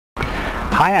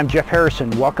Hi, I'm Jeff Harrison.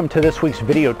 Welcome to this week's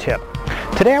video tip.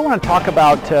 Today I want to talk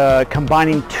about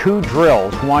combining two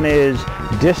drills. One is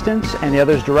distance and the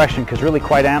other is direction, because really,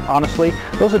 quite honestly,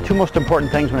 those are two most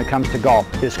important things when it comes to golf,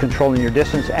 is controlling your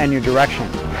distance and your direction.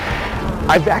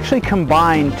 I've actually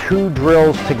combined two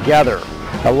drills together.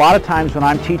 A lot of times when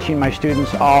I'm teaching my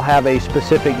students, I'll have a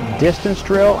specific distance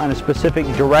drill and a specific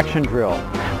direction drill.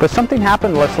 But something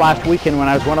happened last weekend when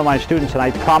I was one of my students, and I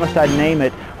promised I'd name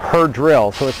it her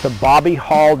drill. So it's the Bobby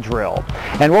Hall drill.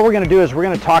 And what we're going to do is we're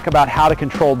going to talk about how to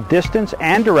control distance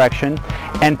and direction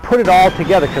and put it all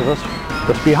together, because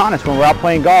let's be honest, when we're out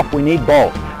playing golf, we need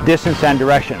both distance and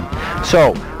direction.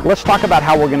 So let's talk about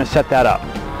how we're going to set that up.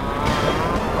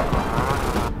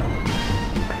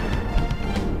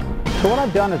 So what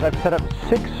I've done is I've set up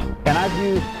 6, and I've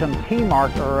used some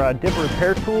T-mark or div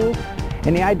repair tools.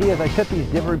 And the idea is I set these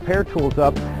div repair tools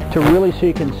up to really so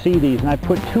you can see these. And I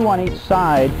put 2 on each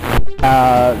side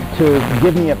to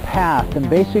give me a path. And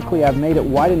basically I've made it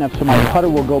wide enough so my putter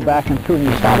will go back and through. And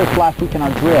you saw this last week in our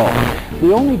drill.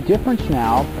 The only difference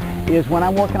now is when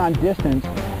I'm working on distance,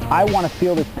 I want to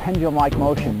feel this pendulum-like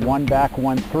motion, one back,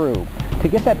 one through. To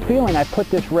get that feeling, I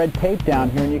put this red tape down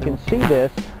here, and you can see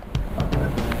this.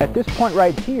 At this point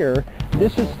right here,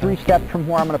 this is 3 steps from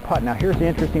where I'm going to putt. Now here's the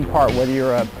interesting part, whether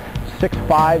you're a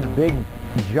 6'5", big,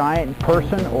 giant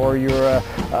person, or you're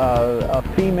a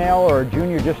female or a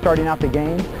junior just starting out the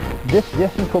game, this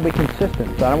distance will be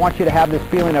consistent. So I want you to have this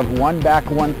feeling of one back,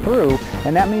 one through,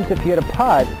 and that means if you hit a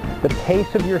putt, the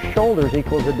pace of your shoulders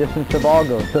equals the distance the ball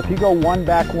goes. So if you go one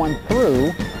back, one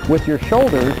through with your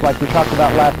shoulders, like we talked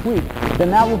about last week, then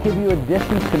that will give you a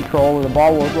distance control, or the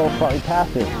ball will go slightly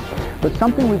past it. But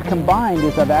something we've combined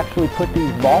is I've actually put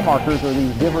these ball markers or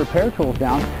these div repair tools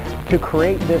down to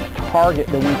create this target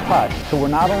that we putt. So we're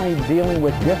not only dealing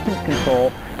with distance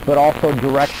control, but also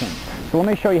direction. So let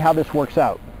me show you how this works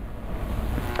out.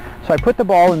 So I put the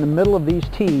ball in the middle of these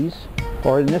tees,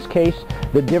 or in this case,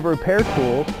 the div repair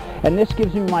tools, and this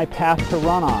gives me my path to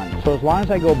run on. So as long as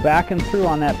I go back and through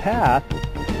on that path,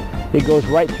 it goes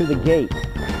right through the gate.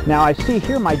 Now I see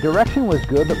here my direction was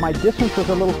good, but my distance was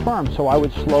a little firm, so I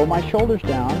would slow my shoulders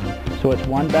down, so it's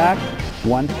one back,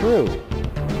 one through.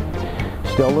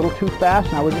 Still a little too fast,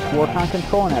 and I would just work on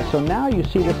controlling that. So now you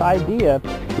see this idea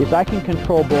is I can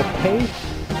control both pace,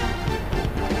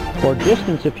 or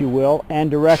distance if you will, and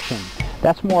direction.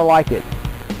 That's more like it.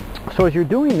 So as you're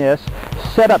doing this,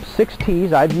 set up 6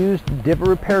 tees. I've used div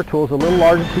repair tools a little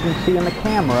larger so you can see in the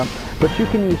camera, but you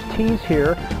can use tees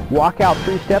here, walk out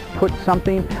 3 steps, put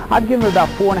something, I've given it about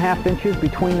 4.5 inches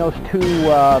between those 2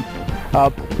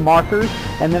 markers,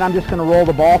 and then I'm just going to roll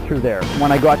the ball through there.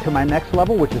 When I go out to my next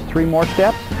level, which is 3 more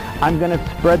steps, I'm going to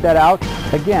spread that out,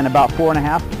 again, about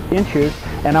 4.5 inches,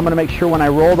 and I'm going to make sure when I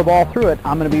roll the ball through it,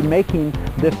 I'm going to be making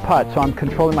this putt, so I'm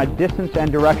controlling my distance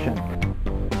and direction.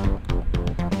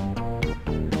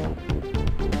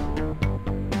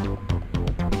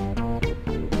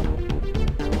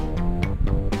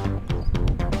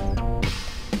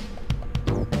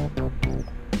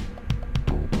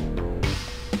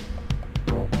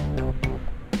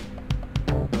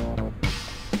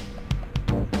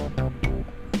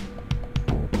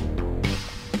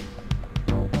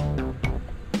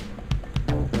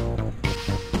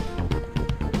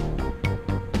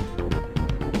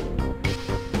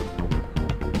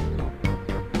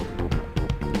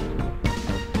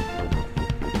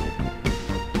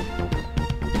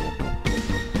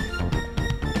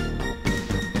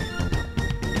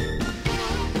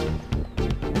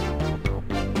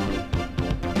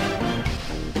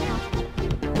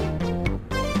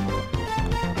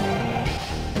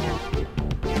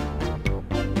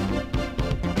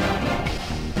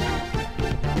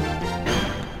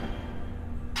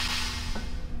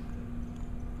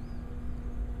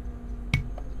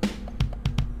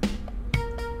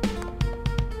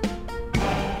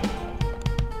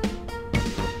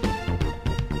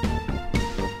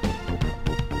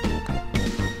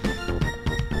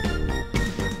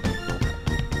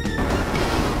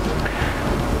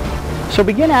 So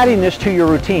begin adding this to your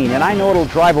routine, and I know it'll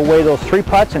drive away those 3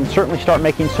 putts and certainly start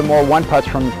making some more 1 putts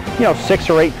from 6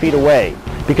 or 8 feet away,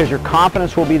 because your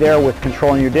confidence will be there with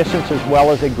controlling your distance, as well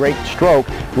as a great stroke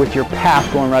with your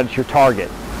path going right at your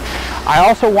target. I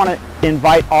also want to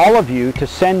invite all of you to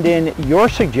send in your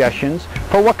suggestions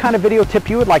for what kind of video tip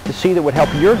you would like to see that would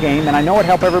help your game, and I know it would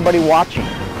help everybody watching.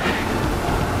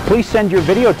 Please send your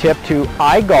video tip to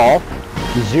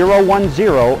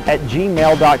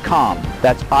igolf010@gmail.com.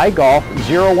 That's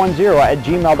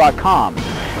igolf010@gmail.com.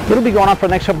 It'll be going on for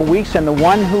the next couple of weeks, and the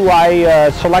one who I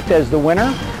select as the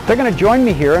winner They're going to join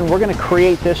me here and we're going to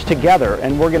create this together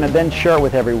and we're going to then share it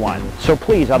with everyone. So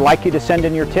please, I'd like you to send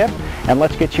in your tip and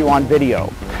let's get you on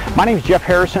video. My name is Jeff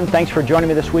Harrison. Thanks for joining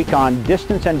me this week on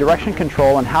distance and direction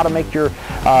control and how to make your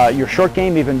short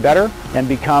game even better and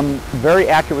become very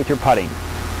accurate with your putting.